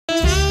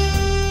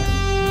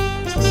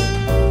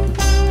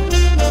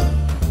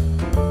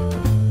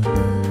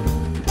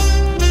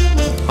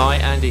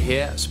Janty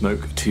here,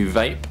 Smoke to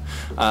Vape.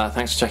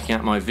 Thanks for checking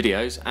out my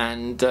videos,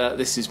 and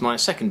this is my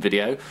second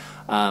video.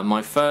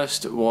 My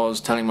first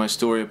was telling my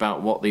story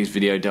about what these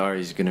video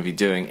diaries are going to be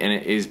doing, and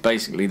it is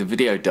basically the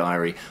video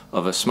diary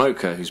of a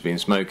smoker who's been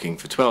smoking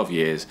for 12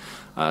 years,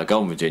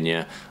 Golden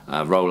Virginia,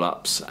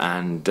 roll-ups,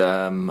 and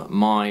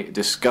my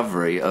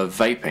discovery of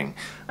vaping.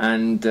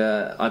 And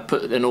I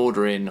put an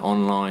order in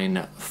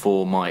online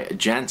for my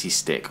Janty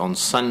stick on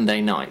Sunday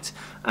night,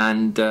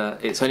 and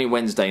it's only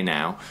Wednesday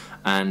now,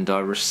 and I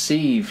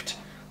received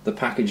the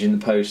package in the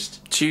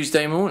post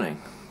Tuesday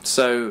morning.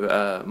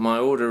 So my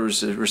order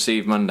was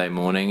received Monday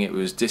morning, it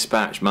was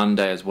dispatched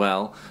Monday as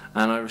well,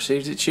 and I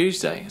received it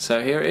Tuesday.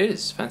 So here it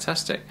is,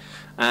 fantastic.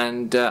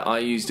 And I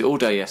used it all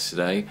day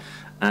yesterday,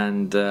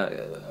 and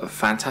a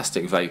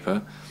fantastic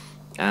vapor,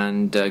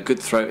 and good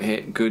throat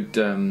hit,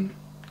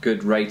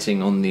 good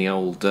rating on the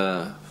old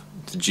the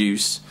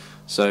juice.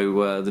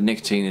 So the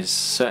nicotine is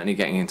certainly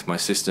getting into my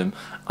system.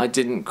 I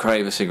didn't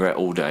crave a cigarette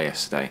all day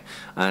yesterday,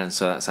 and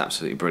so that's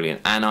absolutely brilliant.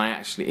 And I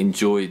actually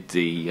enjoyed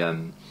the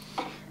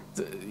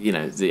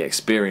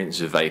experience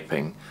of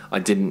vaping. I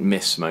didn't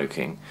miss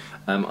smoking.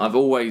 I've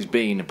always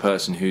been a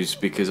person who's,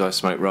 because I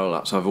smoke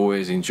roll-ups, I've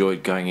always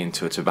enjoyed going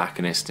into a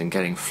tobacconist and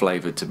getting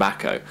flavoured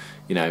tobacco,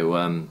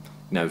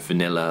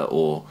 vanilla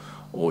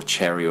or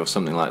cherry or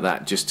something like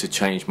that, just to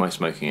change my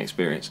smoking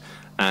experience.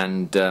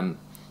 And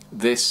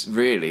this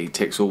really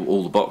ticks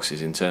all the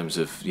boxes in terms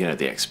of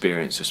the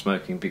experience of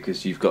smoking,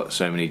 because you've got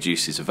so many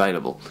juices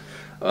available.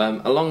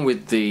 Along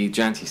with the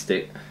Janty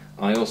stick,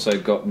 I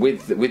also got,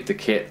 with the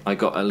kit, I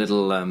got a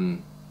little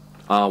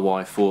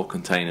RY4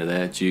 container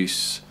there,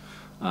 juice,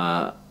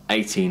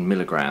 18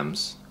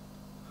 milligrams.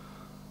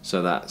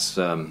 So that's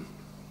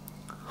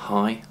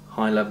high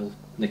level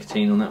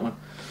nicotine on that one.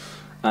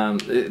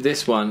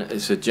 This one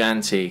is a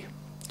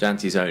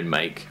Janty's own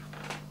make.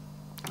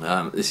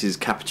 This is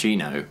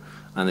cappuccino,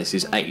 and this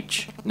is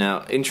H.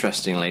 Now,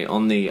 interestingly,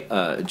 on the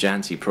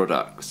Janty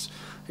products,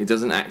 it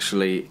doesn't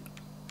actually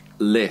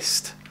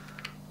list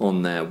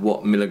on there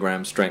what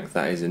milligram strength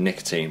that is in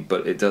nicotine,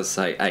 but it does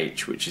say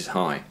H, which is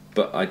high.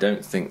 But I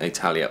don't think they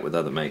tally up with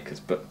other makers.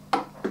 But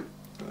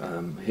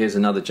here's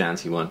another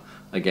Janty one.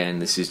 Again,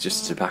 this is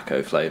just a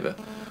tobacco flavour,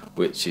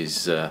 which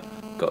is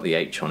got the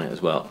H on it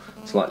as well.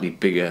 Slightly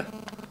bigger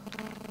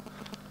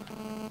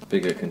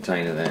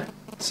container there.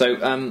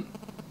 So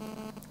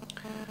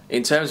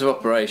in terms of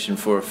operation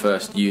for a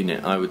first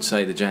unit, I would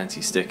say the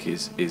Janty stick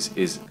is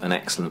an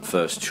excellent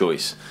first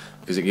choice,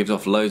 because it gives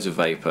off loads of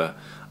vapour.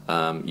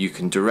 You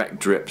can direct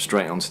drip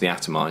straight onto the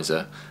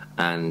atomizer,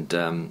 and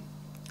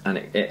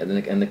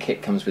the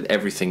kit comes with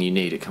everything you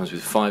need. It comes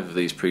with 5 of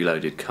these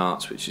preloaded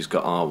carts, which has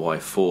got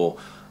RY4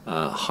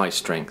 high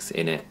strength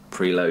in it,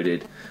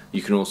 preloaded.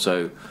 You can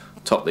also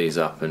top these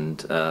up and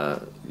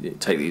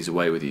take these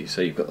away with you,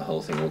 so you've got the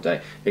whole thing all day.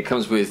 It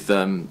comes with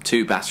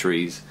 2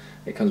 batteries.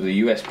 It comes with a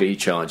USB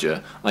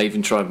charger. I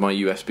even tried my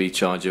USB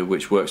charger,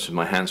 which works with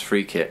my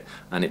hands-free kit,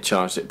 and it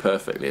charged it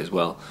perfectly as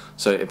well.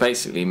 So it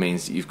basically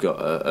means that you've got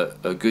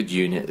a good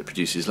unit that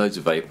produces loads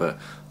of vapour,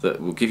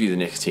 that will give you the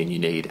nicotine you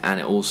need, and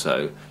it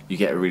also, you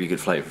get a really good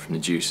flavour from the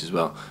juice as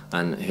well.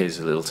 And here's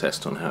a little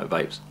test on how it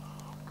vapes.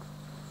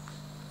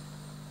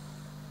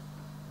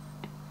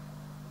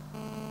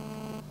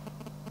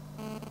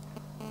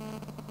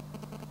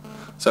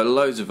 So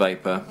loads of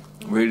vapour,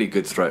 really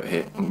good throat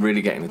hit. I'm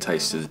really getting the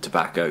taste of the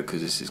tobacco,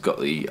 because this has got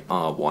the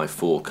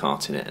RY4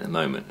 cart in it at the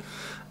moment,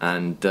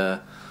 and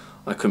I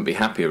couldn't be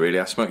happier really.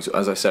 I smoked it,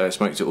 as I say, I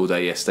smoked it all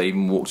day yesterday.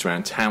 Even walked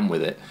around town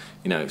with it,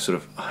 sort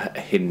of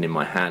hidden in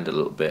my hand a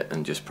little bit,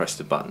 and just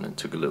pressed a button and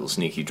took a little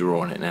sneaky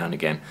draw on it now and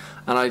again.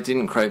 And I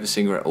didn't crave a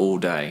cigarette all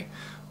day,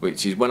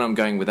 which is when I'm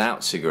going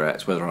without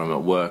cigarettes, whether I'm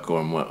at work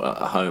or I'm at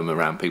home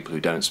around people who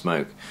don't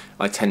smoke,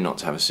 I tend not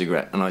to have a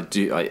cigarette, and I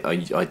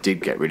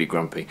did get really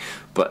grumpy,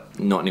 but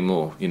not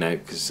anymore,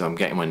 because I'm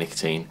getting my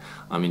nicotine,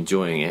 I'm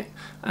enjoying it,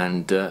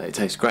 and it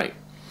tastes great.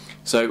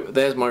 So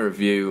there's my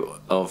review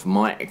of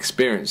my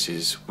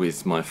experiences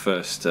with my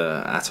first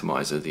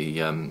atomizer, the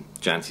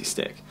Janty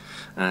stick,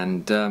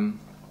 and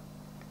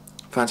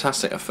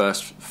fantastic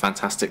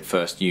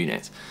first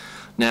unit.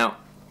 Now,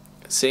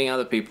 seeing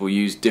other people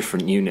use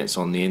different units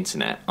on the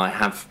internet,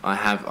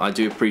 I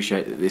do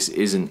appreciate that this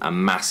isn't a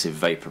massive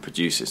vapor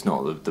producer. It's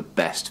not the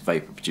best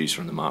vapor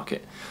producer on the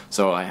market.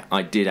 So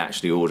I did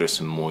actually order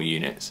some more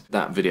units.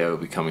 That video will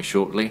be coming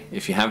shortly.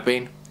 If you have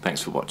been,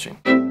 thanks for watching.